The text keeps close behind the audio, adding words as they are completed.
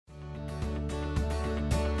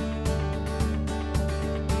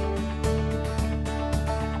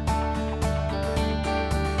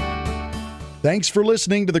Thanks for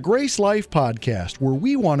listening to the GraceLife podcast, where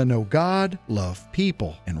we want to know God, love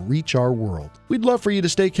people, and reach our world. We'd love for you to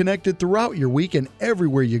stay connected throughout your week and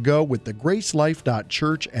everywhere you go with the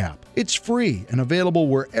GraceLife.Church app. It's free and available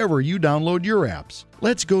wherever you download your apps.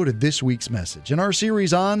 Let's go to this week's message in our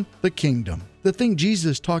series on the kingdom, the thing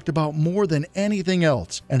Jesus talked about more than anything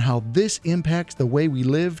else, and how this impacts the way we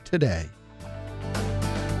live today.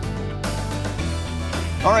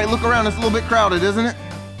 All right, look around. It's a little bit crowded, isn't it?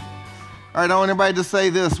 All right, I want everybody to say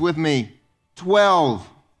this with me. 12.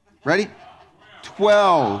 Ready?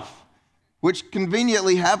 12. Which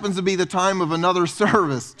conveniently happens to be the time of another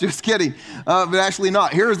service. Just kidding. But actually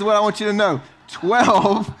not. Here's what I want you to know.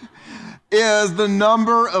 12 is the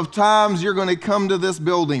number of times you're going to come to this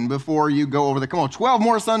building before you go over there. Come on, 12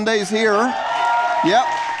 more Sundays here. Yep.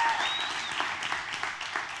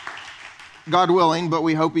 God willing, but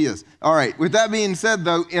we hope he is. All right, with that being said,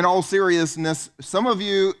 though, in all seriousness, some of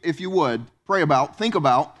you, if you would, think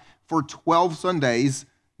about, for 12 Sundays,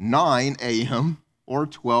 9 a.m. or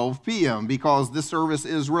 12 p.m., because this service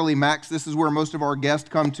is really max. This is where most of our guests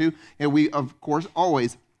come to, and we, of course,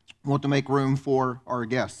 always want to make room for our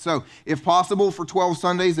guests. So, if possible, for 12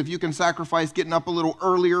 Sundays, if you can sacrifice getting up a little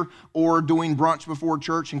earlier or doing brunch before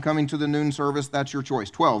church and coming to the noon service, that's your choice.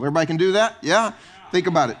 12. Everybody can do that? Yeah? Think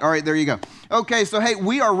about it. All right, there you go. Okay, so hey,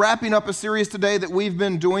 we are wrapping up a series today that we've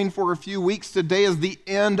been doing for a few weeks. Today is the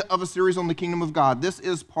end of a series on the kingdom of God. This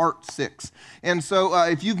is part 6. And so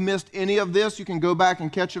if you've missed any of this, you can go back and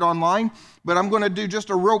catch it online. But I'm going to do just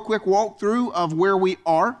a real quick walkthrough of where we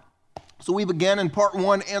are. So we began in part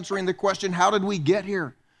 1 answering the question, how did we get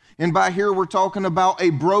here? And by here, we're talking about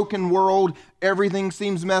a broken world. Everything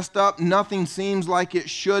seems messed up. Nothing seems like it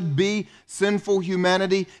should be. Sinful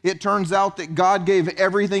humanity. It turns out that God gave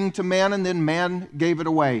everything to man, and then man gave it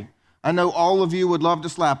away. I know all of you would love to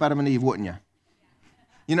slap Adam and Eve, wouldn't you?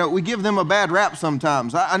 You know, we give them a bad rap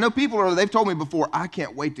sometimes. I know people they've told me before, I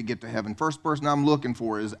can't wait to get to heaven. First person I'm looking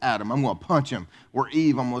for is Adam. I'm going to punch him. Or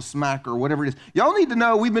Eve, I'm going to smack her, whatever it is. Y'all need to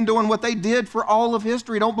know we've been doing what they did for all of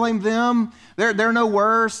history. Don't blame them. They're no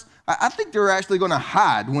worse. I think they're actually going to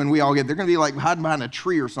hide when we all get there. They're going to be like hiding behind a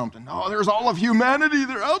tree or something. Oh, there's all of humanity.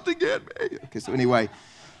 They're out to get me. Okay, so anyway,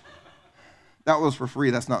 that was for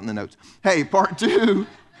free. That's not in the notes. Hey, part 2.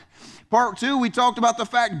 Part 2, we talked about the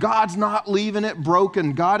fact God's not leaving it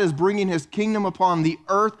broken. God is bringing his kingdom upon the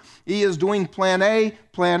earth. He is doing plan A,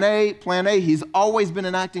 plan A, plan A. He's always been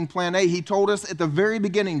enacting plan A. He told us at the very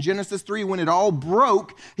beginning, Genesis 3, when it all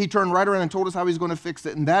broke, he turned right around and told us how he's going to fix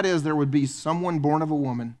it. And that is there would be someone born of a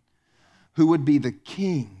woman who would be the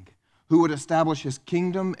king, who would establish his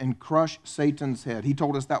kingdom and crush Satan's head. He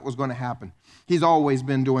told us that was going to happen. He's always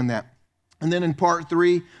been doing that. And then in part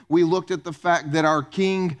 3, we looked at the fact that our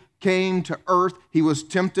king came to earth. He was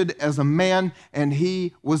tempted as a man, and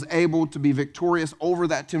he was able to be victorious over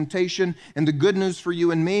that temptation. And the good news for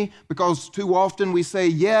you and me, because too often we say,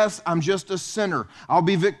 yes, I'm just a sinner. I'll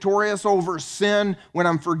be victorious over sin when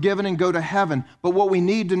I'm forgiven and go to heaven. But what we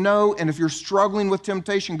need to know, and if you're struggling with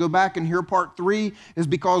temptation, go back and hear part 3, is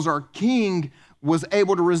because our king was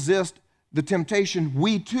able to resist the temptation,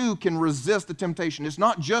 we too can resist the temptation. It's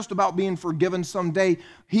not just about being forgiven someday.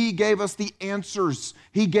 He gave us the answers.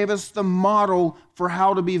 He gave us the model for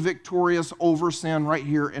how to be victorious over sin right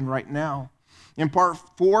here and right now. In part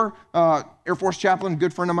 4, Air Force chaplain,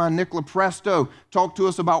 good friend of mine, Nick LaPresto, talked to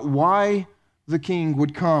us about why the king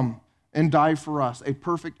would come and die for us. A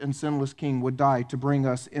perfect and sinless king would die to bring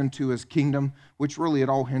us into his kingdom, which really it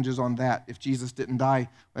all hinges on that. If Jesus didn't die,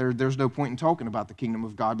 there's no point in talking about the kingdom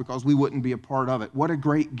of God because we wouldn't be a part of it. What a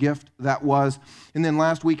great gift that was. And then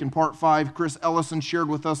last week in part 5, Chris Ellison shared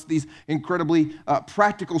with us these incredibly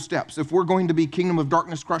practical steps. If we're going to be kingdom of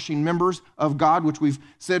darkness crushing members of God, which we've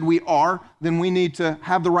said we are, then we need to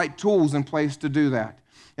have the right tools in place to do that.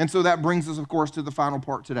 And so that brings us, of course, to the final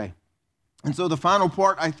part today. And so the final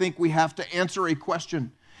part, I think we have to answer a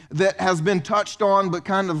question that has been touched on but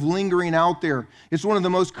kind of lingering out there. It's one of the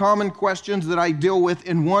most common questions that I deal with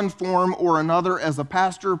in one form or another as a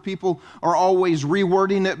pastor. People are always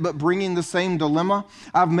rewording it but bringing the same dilemma.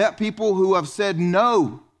 I've met people who have said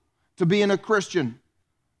no to being a Christian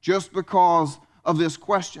just because of this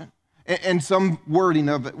question. And some wording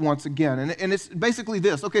of it once again. And it's basically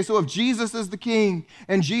this. Okay, so if Jesus is the king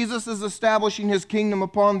and Jesus is establishing his kingdom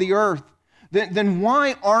upon the earth, then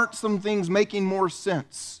why aren't some things making more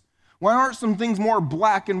sense? Why aren't some things more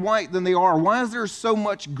black and white than they are? Why is there so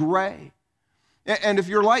much gray? And if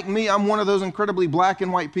you're like me, I'm one of those incredibly black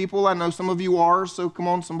and white people. I know some of you are, so come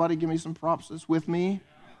on, somebody give me some props that's with me.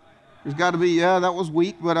 There's got to be, yeah, that was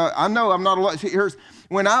weak, but I know I'm not a lot. Here's,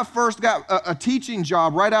 when I first got a teaching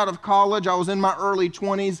job right out of college, I was in my early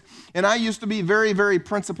 20s, and I used to be very, very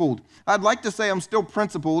principled. I'd like to say I'm still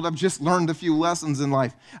principled. I've just learned a few lessons in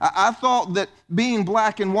life. I thought that being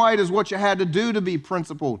black and white is what you had to do to be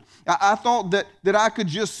principled. I thought that I could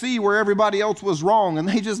just see where everybody else was wrong, and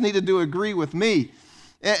they just needed to agree with me.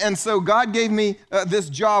 And so God gave me this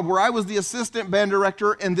job where I was the assistant band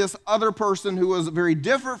director, and this other person who was very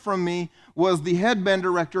different from me was the head band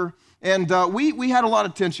director. And we had a lot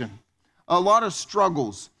of tension, a lot of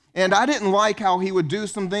struggles. And I didn't like how he would do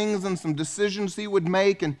some things and some decisions he would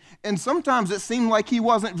make. And sometimes it seemed like he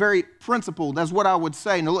wasn't very principled. That's what I would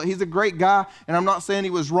say. Now, look, he's a great guy, and I'm not saying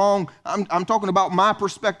he was wrong. I'm talking about my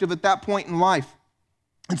perspective at that point in life.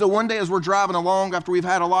 And so one day as we're driving along, after we've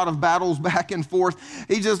had a lot of battles back and forth,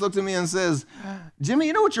 he just looked at me and says, Jimmy,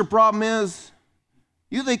 you know what your problem is?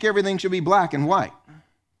 You think everything should be black and white,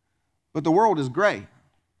 but the world is gray.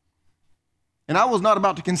 And I was not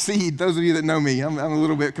about to concede. Those of you that know me, I'm a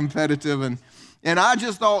little bit competitive. And I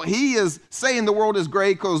just thought he is saying the world is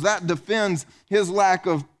gray because that defends his lack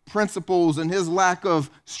of principles and his lack of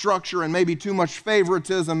structure and maybe too much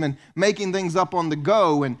favoritism and making things up on the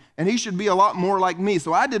go. And he should be a lot more like me.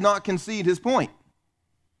 So I did not concede his point.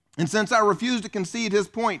 And since I refused to concede his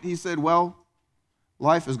point, he said, well,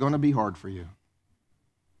 life is going to be hard for you.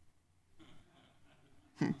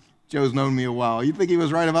 Joe's known me a while. You think he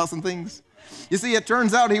was right about some things? You see, it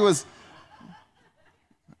turns out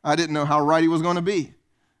I didn't know how right he was going to be.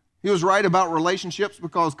 He was right about relationships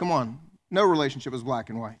because, come on, no relationship is black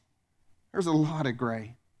and white. There's a lot of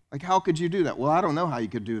gray. Like, how could you do that? Well, I don't know how you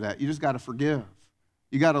could do that. You just got to forgive.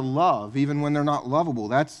 You got to love, even when they're not lovable.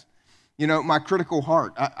 That's, my critical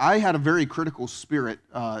heart. I had a very critical spirit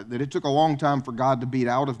that it took a long time for God to beat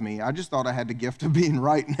out of me. I just thought I had the gift of being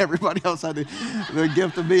right, and everybody else had the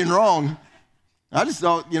gift of being wrong. I just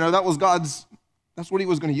thought, that was that's what he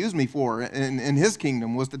was going to use me for in his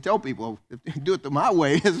kingdom, was to tell people, if you do it my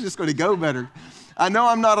way, it's just going to go better. I know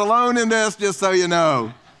I'm not alone in this, just so you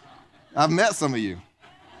know. I've met some of you.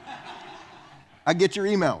 I get your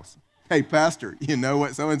emails. Hey, pastor, you know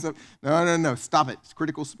what so-and-so? No, stop it. It's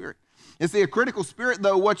critical spirit. You see, a critical spirit,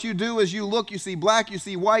 though, what you do is you look, you see black, you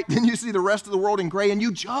see white, then you see the rest of the world in gray, and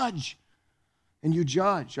you judge. And you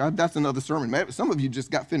judge. That's another sermon. Maybe some of you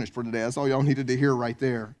just got finished for today. That's all y'all needed to hear right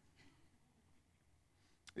there.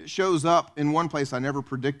 It shows up in one place I never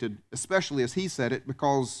predicted, especially as he said it,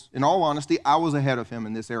 because in all honesty, I was ahead of him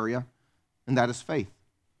in this area, and that is faith.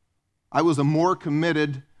 I was a more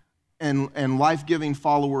committed and life-giving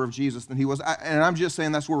follower of Jesus than he was. And I'm just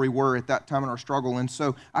saying that's where we were at that time in our struggle. And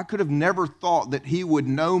so I could have never thought that he would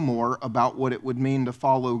know more about what it would mean to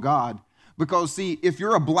follow God. Because, see, if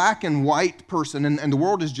you're a black and white person and the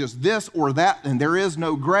world is just this or that and there is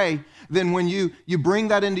no gray, then when you bring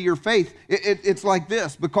that into your faith, it's like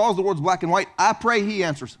this. Because the world's black and white, I pray he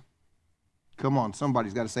answers. Come on,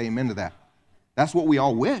 somebody's got to say amen to that. That's what we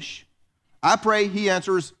all wish. I pray he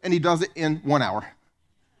answers, and he does it in 1 hour.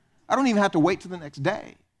 I don't even have to wait till the next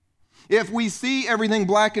day. If we see everything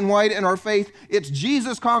black and white in our faith, it's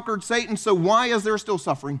Jesus conquered Satan, so why is there still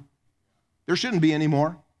suffering? There shouldn't be any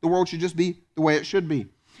more. The world should just be the way it should be.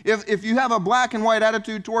 If you have a black and white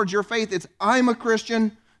attitude towards your faith, it's I'm a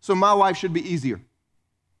Christian, so my life should be easier.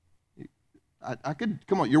 I could,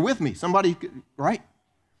 come on, you're with me. Somebody, right?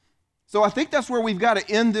 So I think that's where we've got to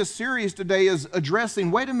end this series today, is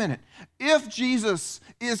addressing, wait a minute, if Jesus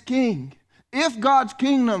is king, if God's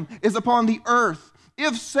kingdom is upon the earth,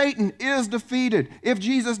 if Satan is defeated, if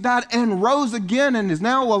Jesus died and rose again and is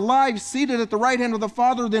now alive, seated at the right hand of the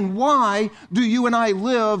Father, then why do you and I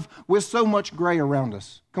live with so much gray around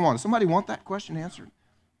us? Come on, does somebody want that question answered?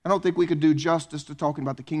 I don't think we could do justice to talking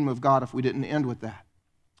about the kingdom of God if we didn't end with that.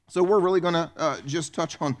 So we're really going to just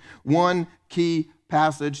touch on one key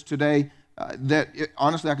passage today that,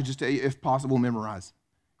 honestly, I could just tell you, if possible, memorize.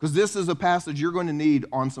 Because this is a passage you're going to need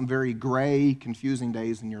on some very gray, confusing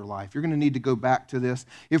days in your life. You're going to need to go back to this.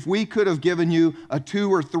 If we could have given you a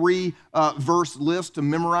 2 or 3 verse list to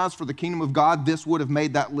memorize for the kingdom of God, this would have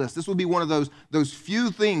made that list. This would be one of those few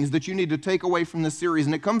things that you need to take away from this series.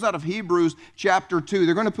 And it comes out of Hebrews chapter 2.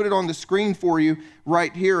 They're going to put it on the screen for you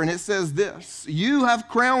right here. And it says this: you have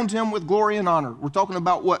crowned him with glory and honor. We're talking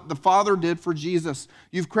about what the Father did for Jesus.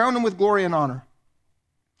 You've crowned him with glory and honor,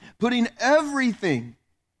 putting everything,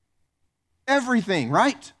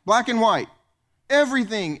 right? Black and white.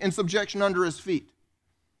 Everything in subjection under his feet.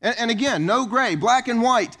 And again, no gray, black and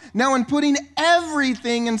white. Now, in putting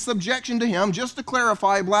everything in subjection to him, just to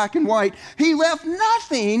clarify black and white, he left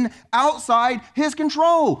nothing outside his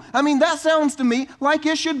control. I mean, that sounds to me like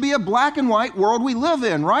it should be a black and white world we live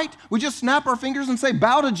in, right? We just snap our fingers and say,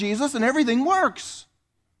 bow to Jesus, and everything works.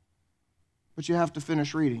 But you have to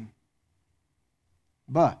finish reading.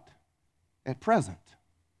 But at present,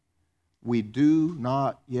 we do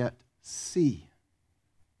not yet see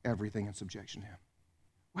everything in subjection to him.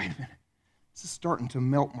 Wait a minute. This is starting to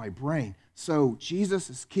melt my brain. So Jesus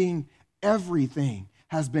is king. Everything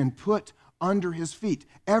has been put under his feet.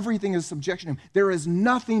 Everything is subjection to him. There is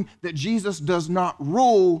nothing that Jesus does not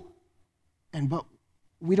rule, but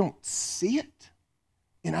we don't see it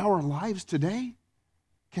in our lives today.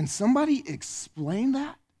 Can somebody explain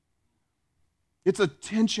that? It's a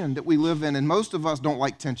tension that we live in, and most of us don't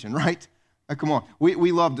like tension, right? Come on.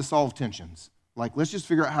 We love to solve tensions. Like, let's just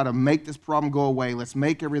figure out how to make this problem go away. Let's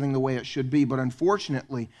make everything the way it should be. But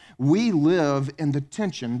unfortunately, we live in the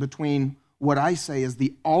tension between what I say is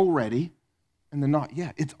the already and the not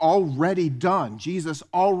yet. It's already done. Jesus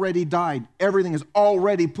already died. Everything is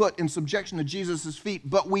already put in subjection to Jesus' feet,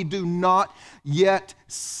 but we do not yet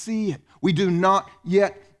see it. We do not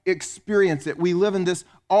yet experience it. We live in this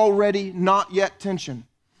already not yet tension.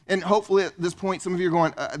 And hopefully at this point, some of you are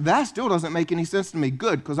going, that still doesn't make any sense to me.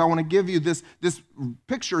 Good, because I want to give you this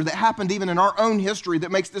picture that happened even in our own history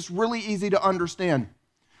that makes this really easy to understand.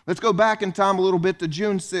 Let's go back in time a little bit to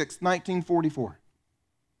June 6, 1944.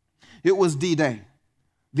 It was D-Day.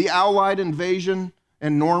 The Allied invasion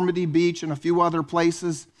in Normandy Beach and a few other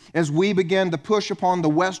places as we began to push upon the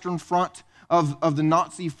Western Front of the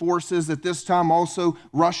Nazi forces. At this time also,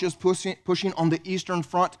 Russia's pushing on the Eastern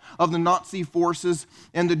Front of the Nazi forces,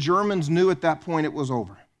 and the Germans knew at that point it was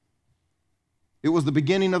over. It was the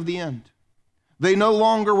beginning of the end. They no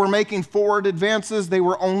longer were making forward advances, they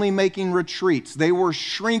were only making retreats. They were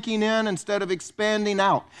shrinking in instead of expanding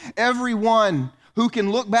out. Everyone who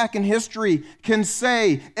can look back in history can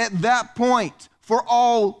say at that point, for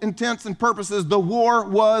all intents and purposes, the war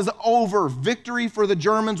was over. Victory for the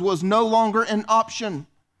Germans was no longer an option.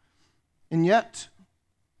 And yet,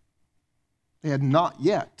 they had not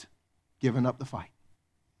yet given up the fight.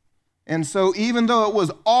 And so even though it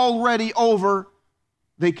was already over,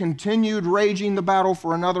 they continued raging the battle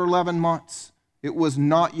for another 11 months. It was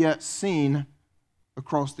not yet seen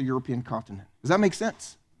across the European continent. Does that make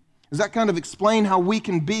sense? Does that kind of explain how we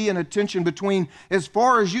can be in a tension between, as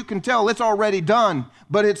far as you can tell, it's already done,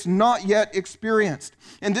 but it's not yet experienced?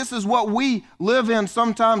 And this is what we live in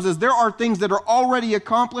sometimes, is there are things that are already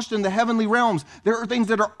accomplished in the heavenly realms. There are things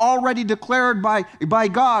that are already declared by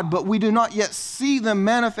God, but we do not yet see them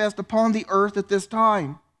manifest upon the earth at this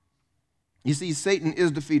time. You see, Satan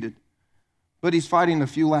is defeated, but he's fighting a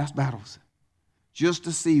few last battles, just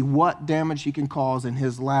to see what damage he can cause in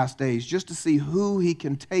his last days, just to see who he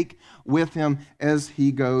can take with him as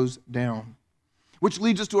he goes down. Which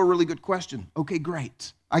leads us to a really good question. Okay,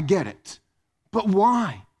 great. I get it. But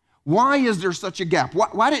why? Why is there such a gap?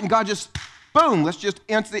 Why didn't God just, boom, let's just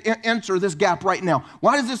answer this gap right now?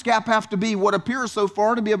 Why does this gap have to be what appears so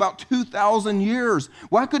far to be about 2,000 years?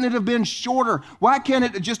 Why couldn't it have been shorter? Why can't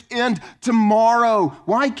it just end tomorrow?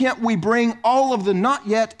 Why can't we bring all of the not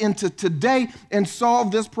yet into today and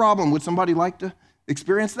solve this problem? Would somebody like to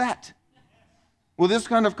experience that? Well, this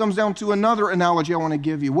kind of comes down to another analogy I want to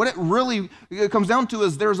give you. What it really comes down to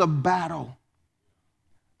is there's a battle.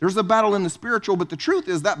 There's a battle in the spiritual, but the truth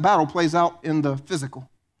is that battle plays out in the physical.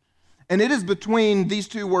 And it is between these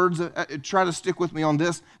two words. Try to stick with me on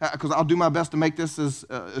this, because I'll do my best to make this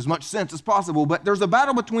as much sense as possible. But there's a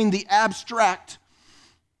battle between the abstract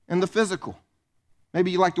and the physical.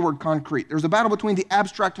 Maybe you like the word concrete. There's a battle between the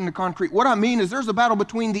abstract and the concrete. What I mean is there's a battle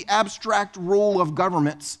between the abstract rule of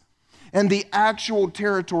governments and the actual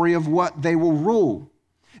territory of what they will rule.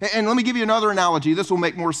 And let me give you another analogy. This will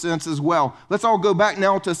make more sense as well. Let's all go back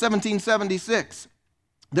now to 1776.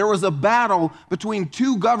 There was a battle between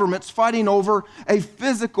two governments fighting over a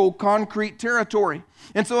physical concrete territory.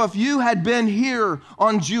 And so if you had been here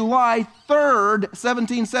on July 3rd,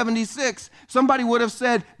 1776, somebody would have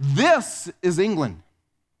said, this is England,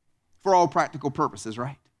 for all practical purposes,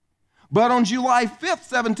 right? But on July 5th,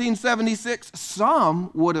 1776,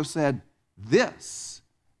 some would have said, this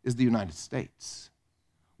is the United States.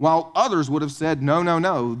 While others would have said,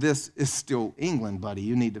 no, this is still England, buddy.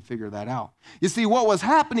 You need to figure that out. You see, what was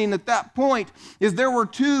happening at that point is there were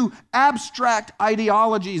two abstract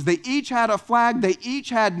ideologies. They each had a flag. They each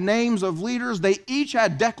had names of leaders. They each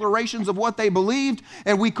had declarations of what they believed,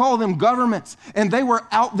 and we call them governments. And they were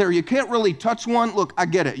out there. You can't really touch one. Look, I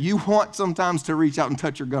get it. You want sometimes to reach out and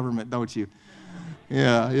touch your government, don't you?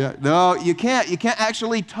 Yeah. No, you can't. You can't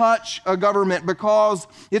actually touch a government because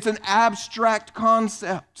it's an abstract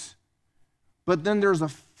concept. But then there's a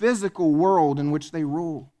physical world in which they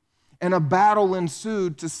rule. And a battle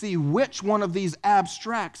ensued to see which one of these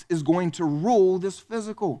abstracts is going to rule this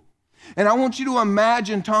physical. And I want you to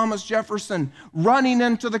imagine Thomas Jefferson running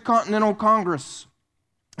into the Continental Congress.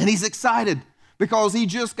 And he's excited because he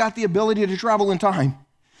just got the ability to travel in time.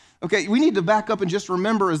 Okay, we need to back up and just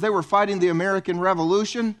remember, as they were fighting the American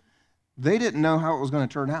Revolution, they didn't know how it was going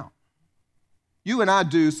to turn out. You and I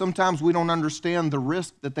do. Sometimes we don't understand the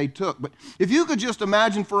risk that they took. But if you could just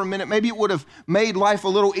imagine for a minute, maybe it would have made life a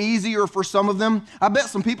little easier for some of them. I bet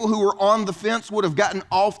some people who were on the fence would have gotten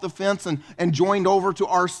off the fence and joined over to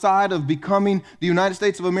our side of becoming the United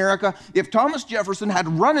States of America. If Thomas Jefferson had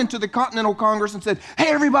run into the Continental Congress and said, "Hey,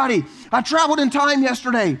 everybody, I traveled in time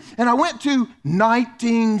yesterday, and I went to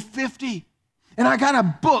 1950, and I got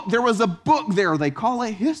a book. There was a book there. They call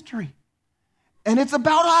it history, and it's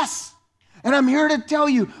about us. And I'm here to tell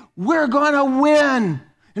you, we're going to win."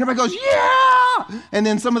 And everybody goes, "Yeah!" And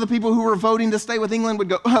then some of the people who were voting to stay with England would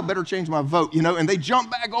go, "Oh, I better change my vote," and they jump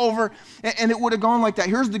back over, and it would have gone like that.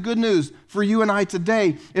 Here's the good news for you and I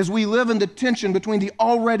today, is we live in the tension between the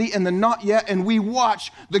already and the not yet, and we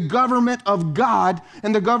watch the government of God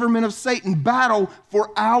and the government of Satan battle for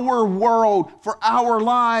our world, for our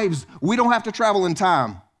lives. We don't have to travel in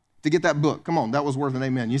time to get that book. Come on, that was worth an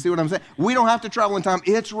amen. You see what I'm saying? We don't have to travel in time.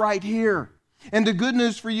 It's right here. And the good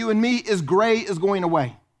news for you and me is gray is going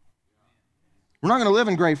away. We're not going to live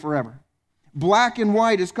in gray forever. Black and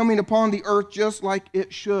white is coming upon the earth just like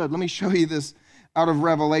it should. Let me show you this out of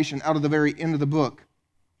Revelation, out of the very end of the book.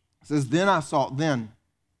 It says, "Then I saw," then.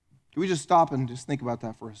 Can we just stop and just think about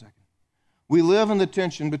that for a second? We live in the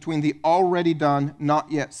tension between the already done,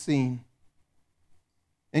 not yet seen.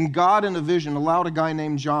 And God, in a vision, allowed a guy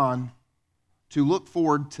named John to look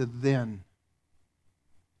forward to then,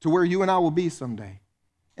 to where you and I will be someday,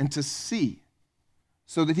 and to see,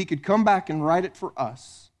 so that he could come back and write it for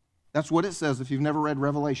us. That's what it says. If you've never read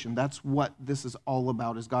Revelation, that's what this is all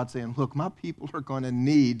about, is God saying, look, my people are going to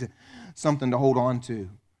need something to hold on to.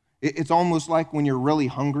 It's almost like when you're really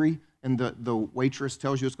hungry and the waitress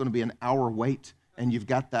tells you it's going to be an hour wait, and you've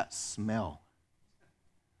got that smell.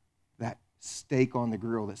 That steak on the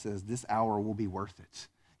grill that says this hour will be worth it.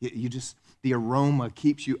 The aroma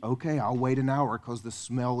keeps you, okay, I'll wait an hour because the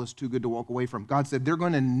smell is too good to walk away from. God said they're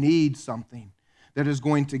going to need something that is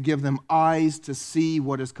going to give them eyes to see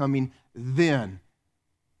what is coming. Then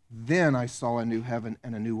I saw a new heaven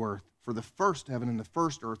and a new earth. For the first heaven and the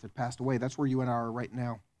first earth had passed away. That's where you and I are right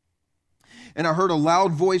now. And I heard a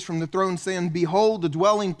loud voice from the throne saying, "Behold, the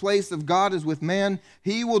dwelling place of God is with man.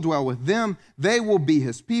 He will dwell with them. They will be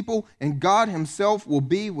his people, and God himself will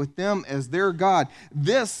be with them as their God."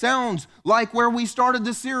 This sounds like where we started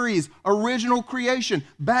the series, original creation.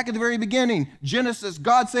 Back at the very beginning, Genesis,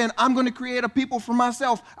 God saying, "I'm going to create a people for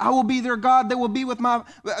myself. I will be their God. They will be my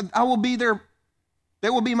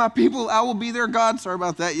people. I will be their God." Sorry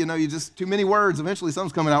about that. You just too many words. Eventually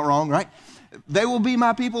something's coming out wrong, right? They will be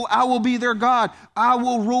my people. I will be their God. I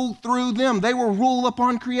will rule through them. They will rule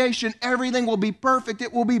upon creation. Everything will be perfect.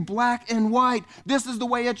 It will be black and white. This is the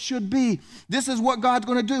way it should be. This is what God's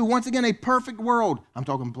going to do. Once again, a perfect world. I'm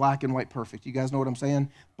talking black and white perfect. You guys know what I'm saying?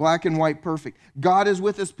 Black and white perfect. God is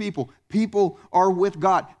with his people. People are with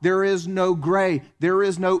God. There is no gray. There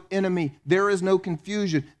is no enemy. There is no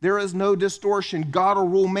confusion. There is no distortion. God will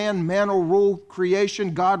rule man. Man will rule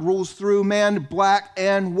creation. God rules through man. Black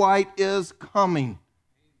and white is coming.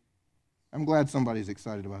 I'm glad somebody's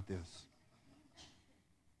excited about this.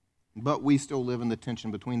 But we still live in the tension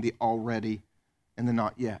between the already and the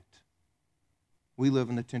not yet. We live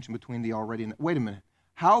in the tension between the already and wait a minute.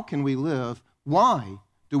 How can we live? Why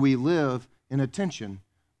do we live in a tension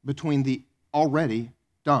between the already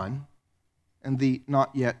done and the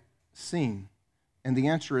not yet seen? And the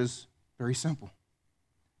answer is very simple.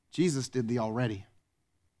 Jesus did the already,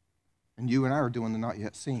 and you and I are doing the not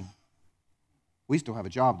yet seen. We still have a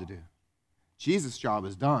job to do. Jesus' job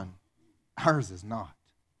is done. Ours is not.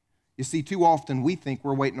 You see, too often we think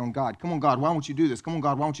we're waiting on God. Come on, God, why won't you do this? Come on,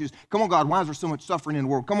 God, why won't you do this? Come on, God, why is there so much suffering in the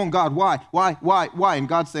world? Come on, God, why? And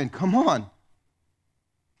God's saying, come on,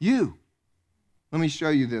 you. Let me show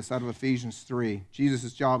you this out of Ephesians 3.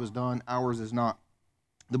 Jesus' job is done. Ours is not.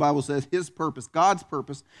 The Bible says his purpose, God's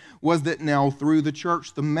purpose, was that now through the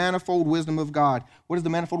church, the manifold wisdom of God. What is the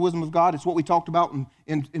manifold wisdom of God? It's what we talked about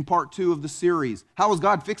in part 2 of the series. How is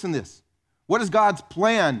God fixing this? What is God's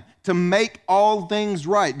plan to make all things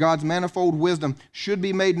right? God's manifold wisdom should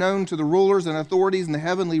be made known to the rulers and authorities in the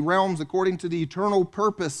heavenly realms according to the eternal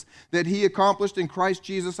purpose that he accomplished in Christ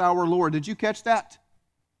Jesus our Lord. Did you catch that?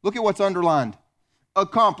 Look at what's underlined.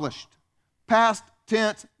 Accomplished. Past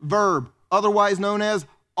tense verb, otherwise known as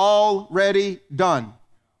already done.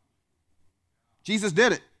 Jesus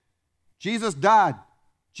did it. Jesus died.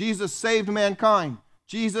 Jesus saved mankind.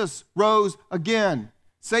 Jesus rose again.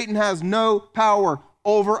 Satan has no power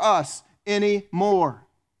over us anymore.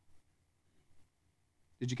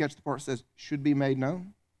 Did you catch the part that says, should be made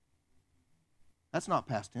known? That's not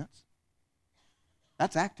past tense.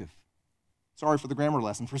 That's active. Sorry for the grammar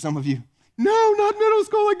lesson for some of you. No, not middle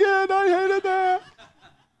school again. I hated that.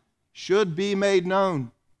 Should be made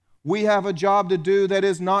known. We have a job to do that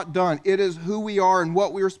is not done. It is who we are and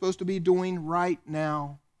what we are supposed to be doing right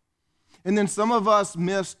now. And then some of us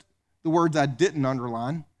missed the words I didn't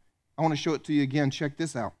underline. I want to show it to you again. Check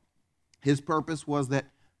this out. His purpose was that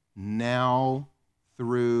now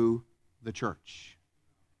through the church.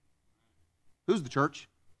 Who's the church?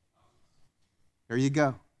 There you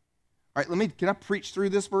go. All right, can I preach through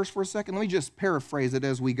this verse for a second? Let me just paraphrase it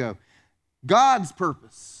as we go. God's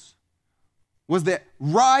purpose was that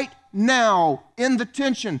right now, in the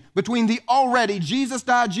tension between the already, Jesus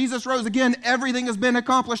died, Jesus rose again, everything has been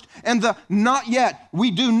accomplished, and the not yet,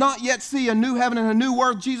 we do not yet see a new heaven and a new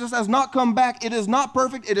earth. Jesus has not come back. It is not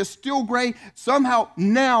perfect. It is still gray. Somehow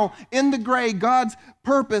now, in the gray, God's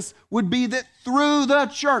purpose would be that through the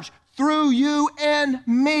church, through you and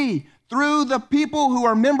me, through the people who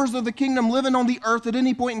are members of the kingdom living on the earth at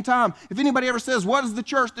any point in time. If anybody ever says, what is the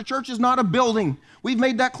church? The church is not a building. We've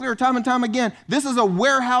made that clear time and time again. This is a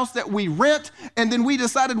warehouse that we rent, and then we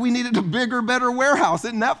decided we needed a bigger, better warehouse.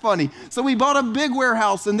 Isn't that funny? So we bought a big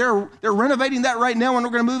warehouse, and they're renovating that right now, and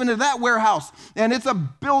we're going to move into that warehouse. And it's a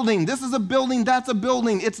building. This is a building. That's a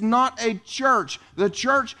building. It's not a church. The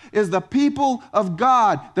church is the people of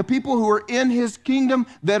God, the people who are in his kingdom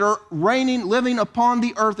that are reigning, living upon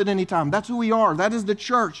the earth at any time. That's who we are. That is the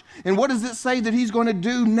church. And what does it say that he's going to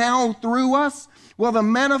do now through us? Well, the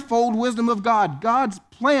manifold wisdom of God, God's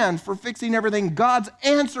plan for fixing everything, God's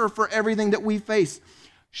answer for everything that we face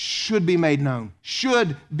should be made known.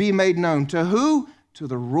 Should be made known. To who? To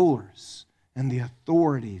the rulers and the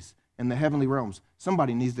authorities in the heavenly realms.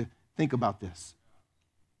 Somebody needs to think about this.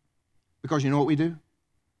 Because you know what we do?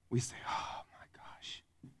 We say, oh my gosh,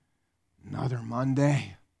 another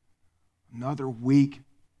Monday, another week.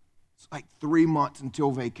 It's like 3 months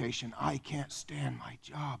until vacation. I can't stand my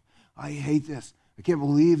job. I hate this. I can't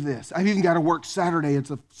believe this. I've even got to work Saturday.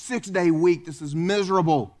 It's a 6-day week. This is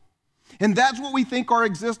miserable. And that's what we think our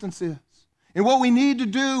existence is. And what we need to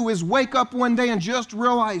do is wake up one day and just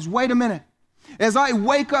realize, wait a minute. As I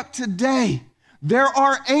wake up today, there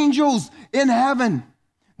are angels in heaven.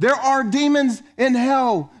 There are demons in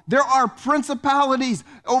hell. There are principalities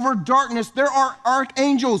over darkness. There are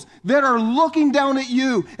archangels that are looking down at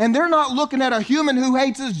you. And they're not looking at a human who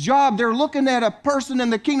hates his job. They're looking at a person in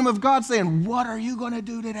the kingdom of God saying, what are you going to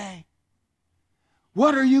do today?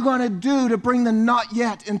 What are you going to do to bring the not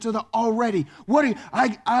yet into the already?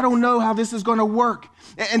 I don't know how this is going to work.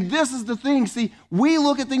 And this is the thing. See, we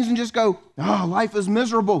look at things and just go, oh, life is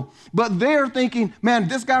miserable. But they're thinking, man,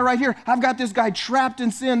 this guy right here, I've got this guy trapped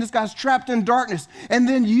in sin. This guy's trapped in darkness. And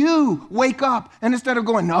then you wake up, and instead of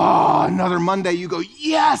going, oh, another Monday, you go,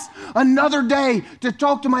 yes, another day to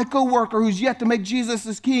talk to my coworker who's yet to make Jesus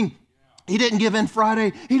his king. He didn't give in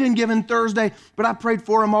Friday. He didn't give in Thursday, but I prayed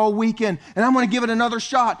for him all weekend, and I'm going to give it another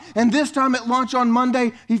shot. And this time at lunch on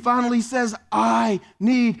Monday, he finally says, I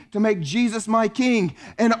need to make Jesus my king.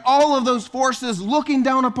 And all of those forces looking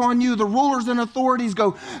down upon you, the rulers and authorities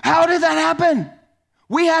go, how did that happen?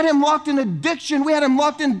 We had him locked in addiction. We had him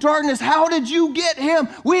locked in darkness. How did you get him?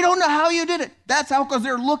 We don't know how you did it. That's how, because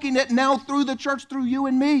they're looking at now through the church, through you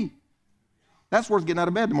and me. That's worth getting out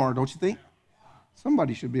of bed tomorrow, don't you think?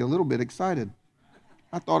 Somebody should be a little bit excited.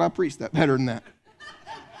 I thought I preached that better than that.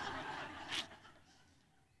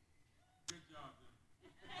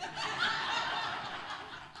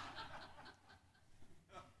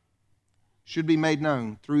 Should be made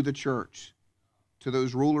known through the church to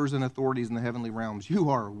those rulers and authorities in the heavenly realms.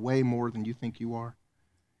 You are way more than you think you are.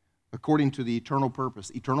 According to the eternal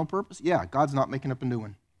purpose. Eternal purpose? Yeah, God's not making up a new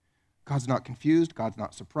one. God's not confused. God's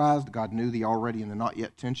not surprised. God knew the already and the not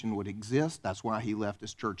yet tension would exist. That's why he left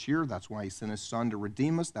his church here. That's why he sent his son to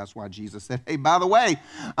redeem us. That's why Jesus said, hey, by the way,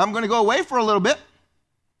 I'm going to go away for a little bit.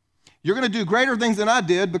 You're going to do greater things than I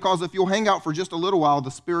did, because if you'll hang out for just a little while, the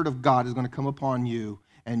Spirit of God is going to come upon you,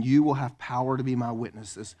 and you will have power to be my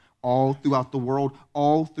witnesses all throughout the world,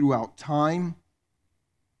 all throughout time,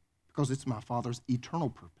 because it's my Father's eternal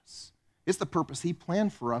purpose. It's the purpose he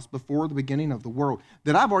planned for us before the beginning of the world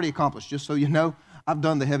that I've already accomplished. Just so you know, I've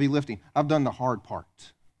done the heavy lifting. I've done the hard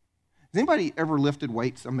part. Has anybody ever lifted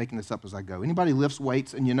weights? I'm making this up as I go. Anybody lifts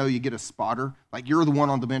weights and you get a spotter? Like you're the one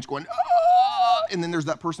on the bench going, oh, and then there's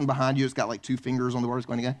that person behind you that's got like 2 fingers on the bars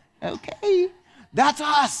going again. Okay, that's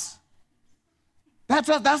us. That's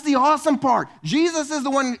us. That's the awesome part. Jesus is the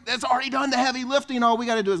one that's already done the heavy lifting. All we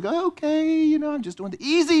got to do is go, okay, I'm just doing the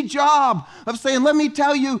easy job of saying, let me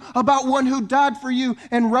tell you about one who died for you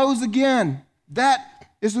and rose again. That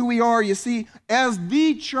is who we are, you see, as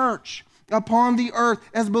the church upon the earth,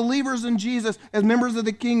 as believers in Jesus, as members of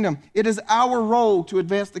the kingdom. It is our role to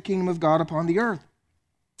advance the kingdom of God upon the earth.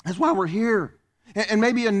 That's why we're here. And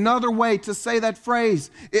maybe another way to say that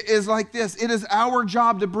phrase is like this. It is our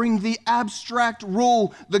job to bring the abstract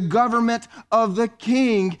rule, the government of the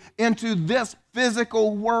king, into this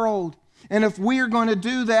physical world. And if we are going to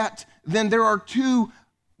do that, then there are 2,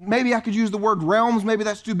 maybe I could use the word realms. Maybe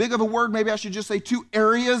that's too big of a word. Maybe I should just say 2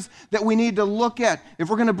 areas that we need to look at. If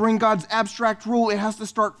we're going to bring God's abstract rule, it has to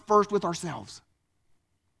start first with ourselves.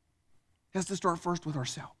 It has to start first with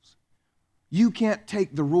ourselves. You can't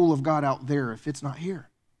take the rule of God out there if it's not here.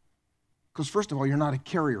 Because first of all, you're not a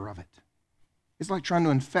carrier of it. It's like trying to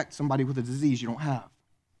infect somebody with a disease you don't have.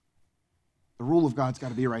 The rule of God's got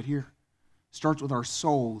to be right here. It starts with our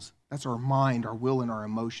souls. That's our mind, our will, and our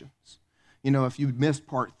emotions. If you missed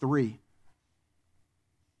part 3,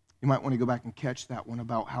 you might want to go back and catch that one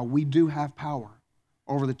about how we do have power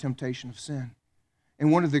over the temptation of sin.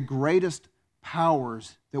 And one of the greatest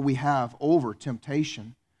powers that we have over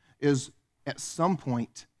temptation is at some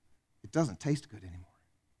point, it doesn't taste good anymore.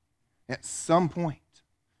 At some point.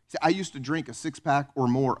 See, I used to drink a 6-pack or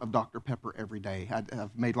more of Dr. Pepper every day.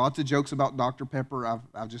 I've made lots of jokes about Dr. Pepper.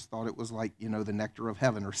 I've just thought it was like, the nectar of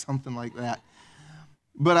heaven or something like that.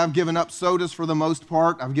 But I've given up sodas for the most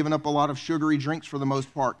part. I've given up a lot of sugary drinks for the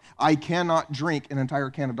most part. I cannot drink an entire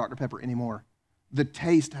can of Dr. Pepper anymore. The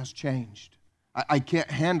taste has changed. I can't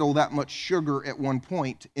handle that much sugar at one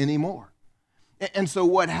point anymore. And so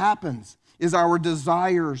what happens is our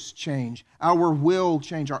desires change, our will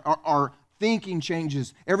change, our thinking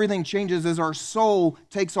changes. Everything changes as our soul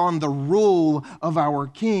takes on the rule of our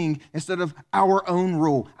king instead of our own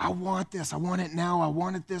rule. I want this. I want it now. I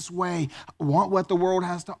want it this way. I want what the world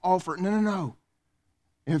has to offer. No.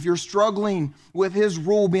 If you're struggling with his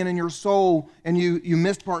rule being in your soul and you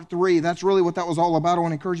missed part 3, that's really what that was all about. I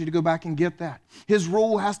want to encourage you to go back and get that. His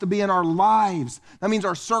rule has to be in our lives. That means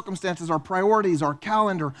our circumstances, our priorities, our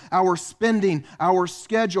calendar, our spending, our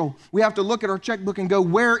schedule. We have to look at our checkbook and go,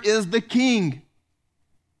 where is the king?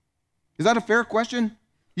 Is that a fair question?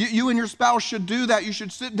 You and your spouse should do that. You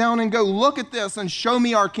should sit down and go, look at this and show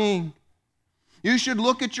me our king. You should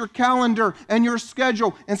look at your calendar and your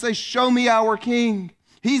schedule and say, show me our king.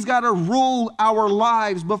 He's got to rule our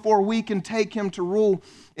lives before we can take him to rule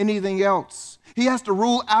anything else. He has to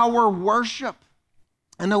rule our worship.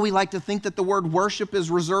 I know we like to think that the word worship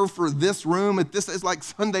is reserved for this room. This is like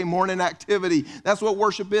Sunday morning activity. That's what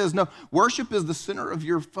worship is. No, worship is the center of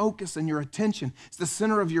your focus and your attention. It's the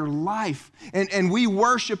center of your life. And we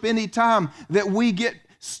worship any time that we get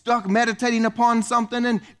stuck meditating upon something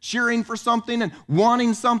and cheering for something and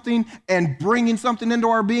wanting something and bringing something into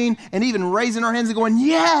our being and even raising our hands and going,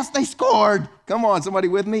 yes, they scored. Come on, somebody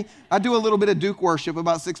with me? I do a little bit of Duke worship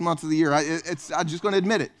about 6 months of the year. I'm just going to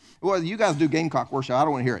admit it. Well, you guys do Gamecock worship. I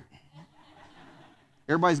don't want to hear it.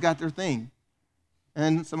 Everybody's got their thing.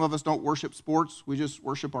 And some of us don't worship sports. We just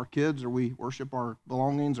worship our kids, or we worship our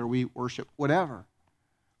belongings, or we worship whatever.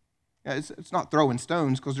 Yeah, it's not throwing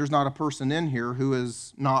stones, because there's not a person in here who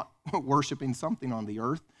is not worshiping something on the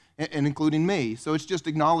earth, and including me. So it's just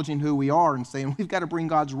acknowledging who we are and saying we've got to bring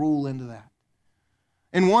God's rule into that.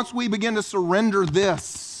 And once we begin to surrender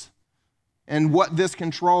this and what this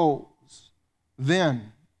controls,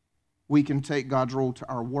 then we can take God's rule to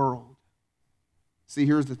our world. See,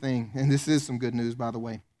 here's the thing, and this is some good news, by the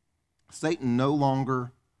way. Satan no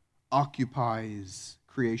longer occupies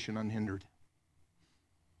creation unhindered.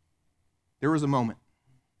 There was a moment.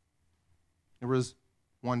 There was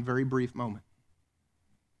one very brief moment.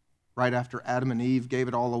 Right after Adam and Eve gave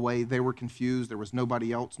it all away, they were confused. There was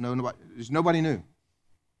nobody else. Nobody knew.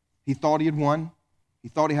 He thought he had won. He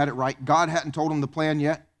thought he had it right. God hadn't told him the plan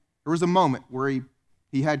yet. There was a moment where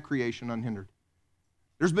he had creation unhindered.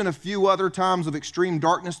 There's been a few other times of extreme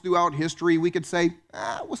darkness throughout history. We could say,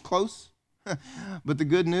 it was close. But the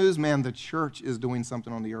good news, man, the church is doing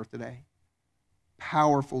something on the earth today.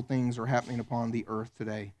 Powerful things are happening upon the earth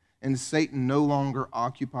today. And Satan no longer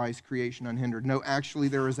occupies creation unhindered. No, actually,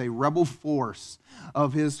 there is a rebel force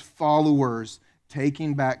of his followers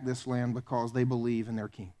taking back this land because they believe in their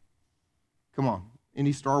king. Come on.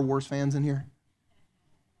 Any Star Wars fans in here?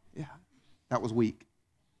 Yeah, that was weak.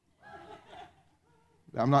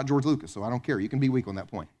 I'm not George Lucas, so I don't care. You can be weak on that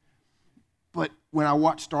point. But when I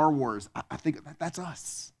watch Star Wars, I think that's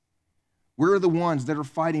us. We're the ones that are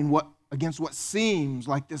fighting against what seems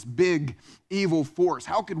like this big evil force.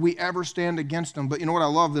 How could we ever stand against them? But you know what I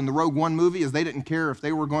loved in the Rogue One movie is they didn't care if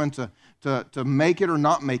they were going to make it or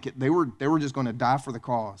not make it. They were just going to die for the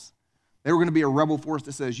cause. They were going to be a rebel force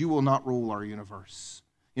that says, you will not rule our universe.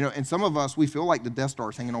 You know, and some of us, we feel like the Death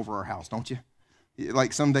Star's hanging over our house, don't you?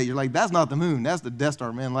 Like someday you're like, that's not the moon, that's the Death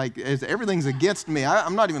Star, man. Like everything's against me.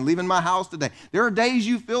 I'm not even leaving my house today. There are days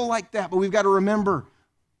you feel like that, but we've got to remember,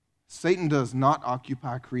 Satan does not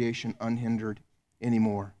occupy creation unhindered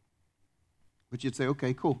anymore. But you'd say,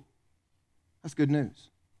 okay, cool. That's good news.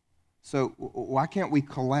 So why can't we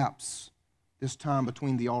collapse this time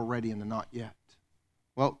between the already and the not yet?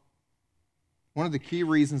 Well, one of the key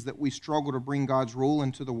reasons that we struggle to bring God's rule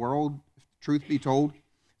into the world, if the truth be told,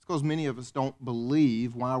 it's because many of us don't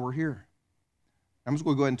believe why we're here. I'm just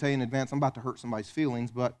going to go ahead and tell you in advance, I'm about to hurt somebody's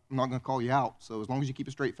feelings, but I'm not going to call you out. So as long as you keep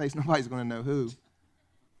a straight face, nobody's going to know who.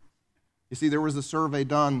 You see, there was a survey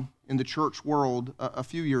done in the church world a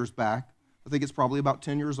few years back. I think it's probably about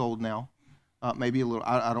 10 years old now, maybe a little.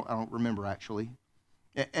 I don't remember actually.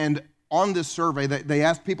 And on this survey, they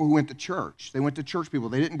asked people who went to church. They went to church people.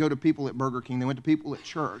 They didn't go to people at Burger King. They went to people at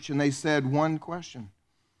church, and they said one question: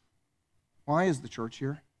 why is the church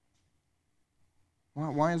here?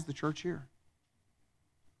 Why is the church here?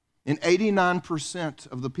 And 89%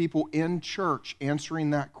 of the people in church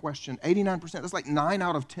answering that question, 89%, that's like 9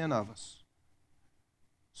 out of 10 of us,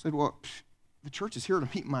 said, well, the church is here to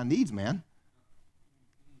meet my needs, man.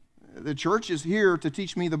 The church is here to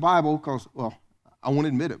teach me the Bible because, well, I won't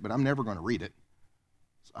admit it, but I'm never going to read it.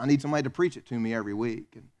 So I need somebody to preach it to me every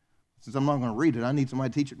week. And since I'm not going to read it, I need somebody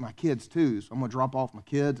to teach it to my kids too. So I'm going to drop off my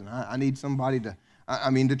kids, and I need somebody to,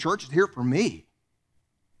 the church is here for me.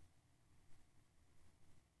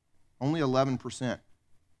 Only 11%,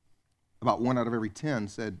 about 1 out of every 10,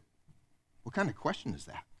 said, what kind of question is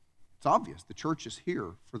that? It's obvious. The church is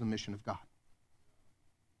here for the mission of God.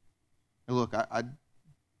 Now look,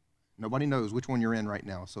 nobody knows which one you're in right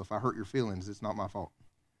now, so if I hurt your feelings, it's not my fault.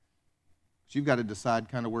 But you've got to decide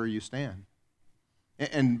kind of where you stand.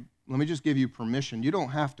 And let me just give you permission. You don't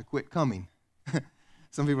have to quit coming.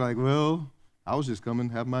 Some people are like, well, I was just coming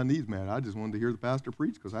to have my needs met. I just wanted to hear the pastor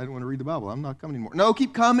preach because I didn't want to read the Bible. I'm not coming anymore. No,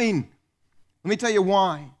 keep coming. Let me tell you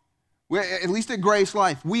why. At least at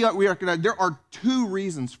GraceLife, there are 2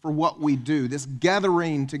 reasons for what we do, this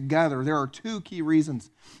gathering together. There are 2 key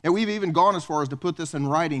reasons. And we've even gone as far as to put this in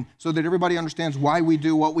writing so that everybody understands why we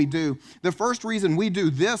do what we do. The first reason we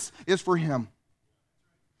do this is for Him.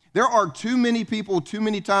 There are too many people, too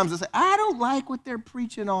many times that say, I don't like what they're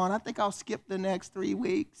preaching on. I think I'll skip the next 3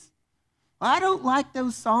 weeks. I don't like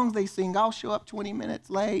those songs they sing. I'll show up 20 minutes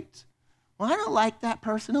late. Well, I don't like that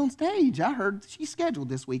person on stage. I heard she's scheduled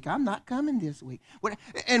this week. I'm not coming this week.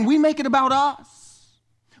 And we make it about us.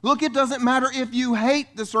 Look, it doesn't matter if you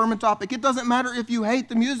hate the sermon topic. It doesn't matter if you hate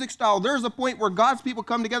the music style. There's a point where God's people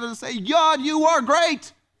come together to say, God, you are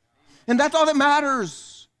great. And that's all that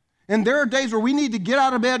matters. And there are days where we need to get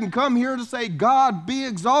out of bed and come here to say, God, be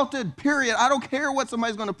exalted, period. I don't care what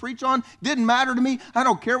somebody's going to preach on. Didn't matter to me. I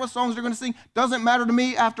don't care what songs they're going to sing. Doesn't matter to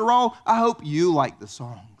me. After all, I hope you like the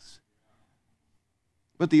songs.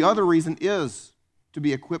 But the other reason is to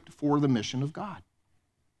be equipped for the mission of God.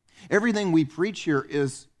 Everything we preach here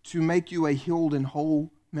is to make you a healed and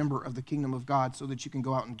whole member of the kingdom of God so that you can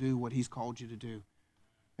go out and do what He's called you to do.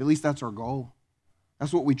 At least that's our goal.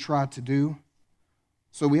 That's what we try to do.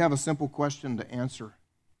 So we have a simple question to answer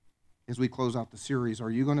as we close out the series.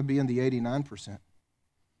 Are you going to be in the 89%? Or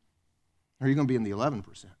are you going to be in the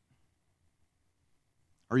 11%?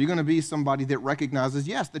 Are you going to be somebody that recognizes,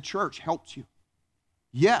 yes, the church helps you.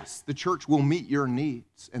 Yes, the church will meet your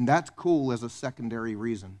needs. And that's cool as a secondary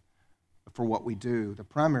reason for what we do. The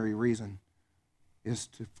primary reason is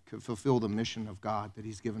to fulfill the mission of God that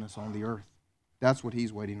He's given us on the earth. That's what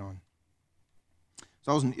He's waiting on.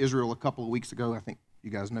 So I was in Israel a couple of weeks ago. I think you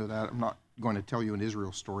guys know that. I'm not going to tell you an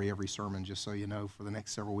Israel story every sermon, just so you know, for the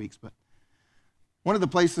next several weeks. But one of the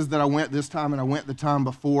places that I went this time, and I went the time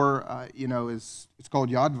before, it's called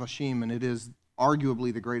Yad Vashem, and it is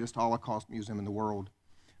arguably the greatest Holocaust museum in the world,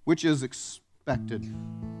 which is expected.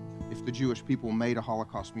 If the Jewish people made a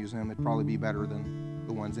Holocaust museum, it'd probably be better than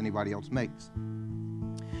the ones anybody else makes.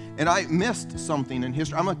 And I missed something in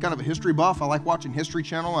history. I'm a kind of a history buff. I like watching History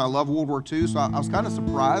Channel. I love World War II, so I was kind of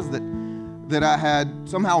surprised that I had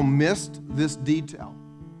somehow missed this detail.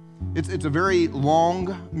 It's a very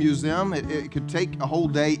long museum. It could take a whole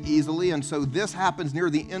day easily, and so this happens near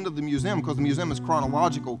the end of the museum because the museum is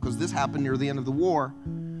chronological because this happened near the end of the war.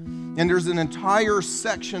 And there's an entire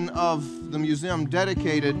section of the museum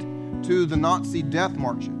dedicated to the Nazi death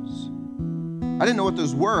marches. I didn't know what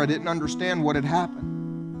those were. I didn't understand what had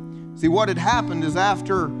happened. See, what had happened is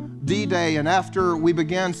after D-Day and after we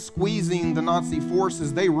began squeezing the Nazi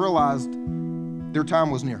forces, they realized their time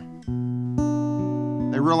was near.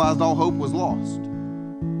 They realized all hope was lost.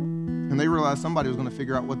 And they realized somebody was going to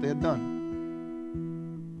figure out what they had done.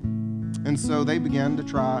 And so they began to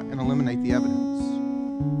try and eliminate the evidence.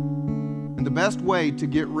 And the best way to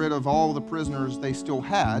get rid of all the prisoners they still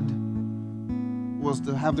had was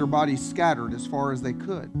to have their bodies scattered as far as they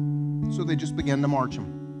could. So they just began to march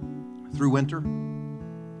them through winter,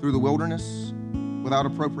 through the wilderness, without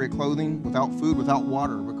appropriate clothing, without food, without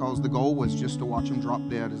water, because the goal was just to watch them drop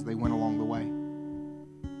dead as they went along the way.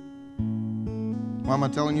 Why am I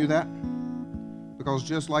telling you that? Because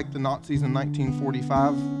just like the Nazis in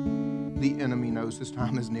 1945, the enemy knows his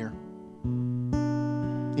time is near.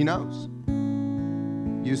 He knows.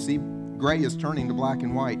 You see, gray is turning to black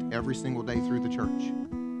and white every single day through the church.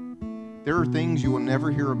 There are things you will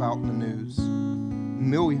never hear about in the news.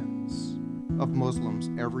 Millions of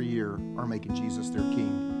Muslims every year are making Jesus their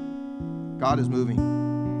king. God is moving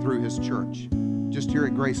through his church. Just here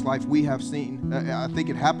at GraceLife, we have seen, I think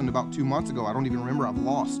it happened about 2 months ago. I don't even remember. I've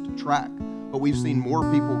lost track. But we've seen more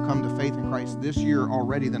people come to faith in Christ this year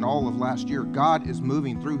already than all of last year. God is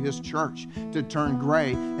moving through his church to turn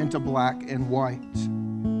gray into black and white.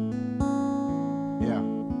 Yeah.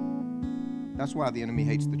 That's why the enemy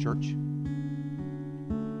hates the church.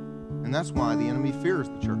 And that's why the enemy fears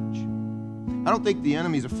the church. I don't think the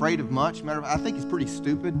enemy's afraid of much. Matter of fact, I think he's pretty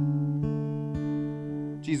stupid.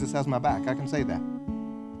 Jesus has my back. I can say that.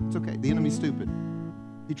 It's okay. The enemy's stupid.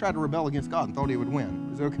 He tried to rebel against God and thought he would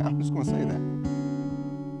win. Is it okay? I'm just going to say that.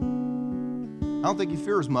 I don't think he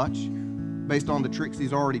fears much based on the tricks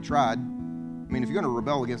he's already tried. I mean, if you're going to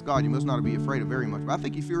rebel against God, you must not be afraid of very much. But I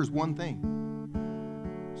think he fears one thing.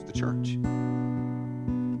 It's the church.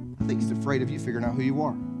 I think he's afraid of you figuring out who you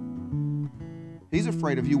are. He's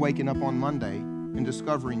afraid of you waking up on Monday and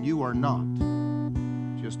discovering you are not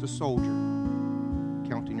just a soldier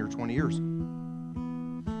counting your 20 years.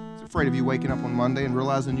 He's afraid of you waking up on Monday and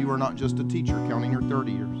realizing you are not just a teacher counting your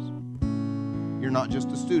 30 years. You're not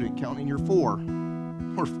just a student counting your 4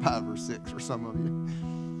 or 5 or 6 for some of you.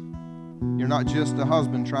 You're not just a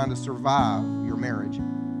husband trying to survive your marriage.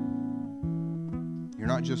 You're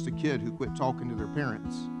not just a kid who quit talking to their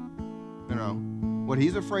parents. You know, what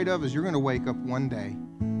he's afraid of is you're going to wake up one day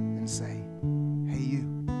and say, hey, you,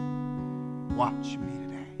 watch me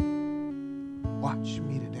today. Watch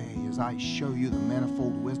me today as I show you the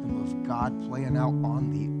manifold wisdom of God playing out on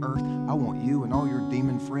the earth. I want you and all your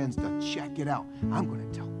demon friends to check it out. I'm going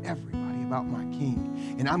to tell everybody about my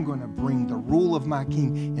king, and I'm going to bring the rule of my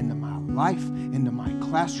king into my life, into my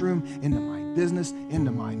classroom, into my business,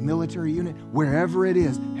 into my military unit, wherever it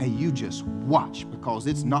is. Hey, you just watch, because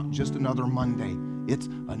it's not just another Monday. It's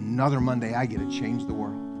another Monday I get to change the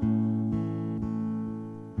world.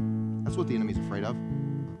 That's what the enemy's afraid of.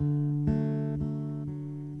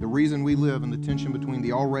 The reason we live in the tension between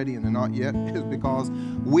the already and the not yet is because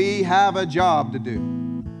we have a job to do.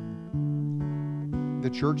 The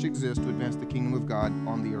church exists to advance the kingdom of God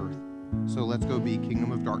on the earth. So let's go be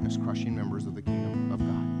kingdom of darkness crushing members of the kingdom of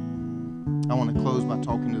God. I want to close by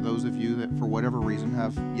talking to those of you that for whatever reason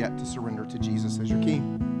have yet to surrender to Jesus as your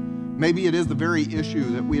king. Maybe it is the very issue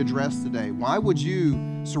that we addressed today. Why would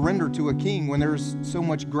you surrender to a king when there's so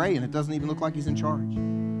much gray and it doesn't even look like he's in charge?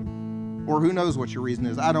 Or who knows what your reason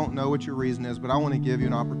is? I don't know what your reason is, but I want to give you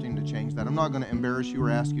an opportunity to change that. I'm not going to embarrass you or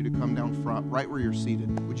ask you to come down front, right where you're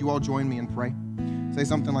seated. Would you all join me and pray? Say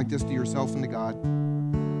something like this to yourself and to God.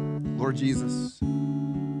 Lord Jesus,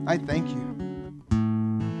 I thank you.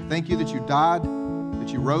 I thank you that you died, that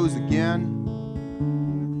you rose again,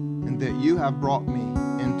 and that you have brought me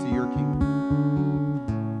into your kingdom.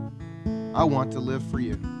 I want to live for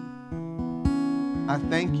you. I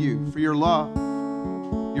thank you for your love,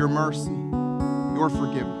 your mercy, your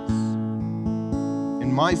forgiveness.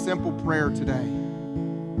 And my simple prayer today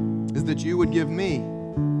is that you would give me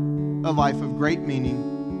a life of great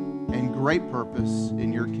meaning and great purpose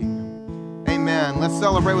in your kingdom. Amen. Let's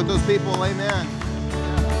celebrate with those people. Amen.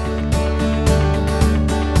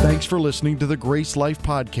 Thanks for listening to the Grace Life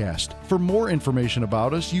Podcast. For more information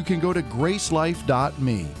about us, you can go to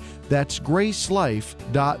gracelife.me. That's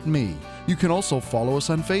gracelife.me. You can also follow us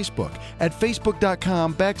on Facebook at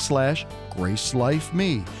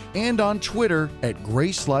facebook.com/GraceLifeMe and on Twitter at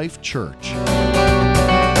GraceLife Church.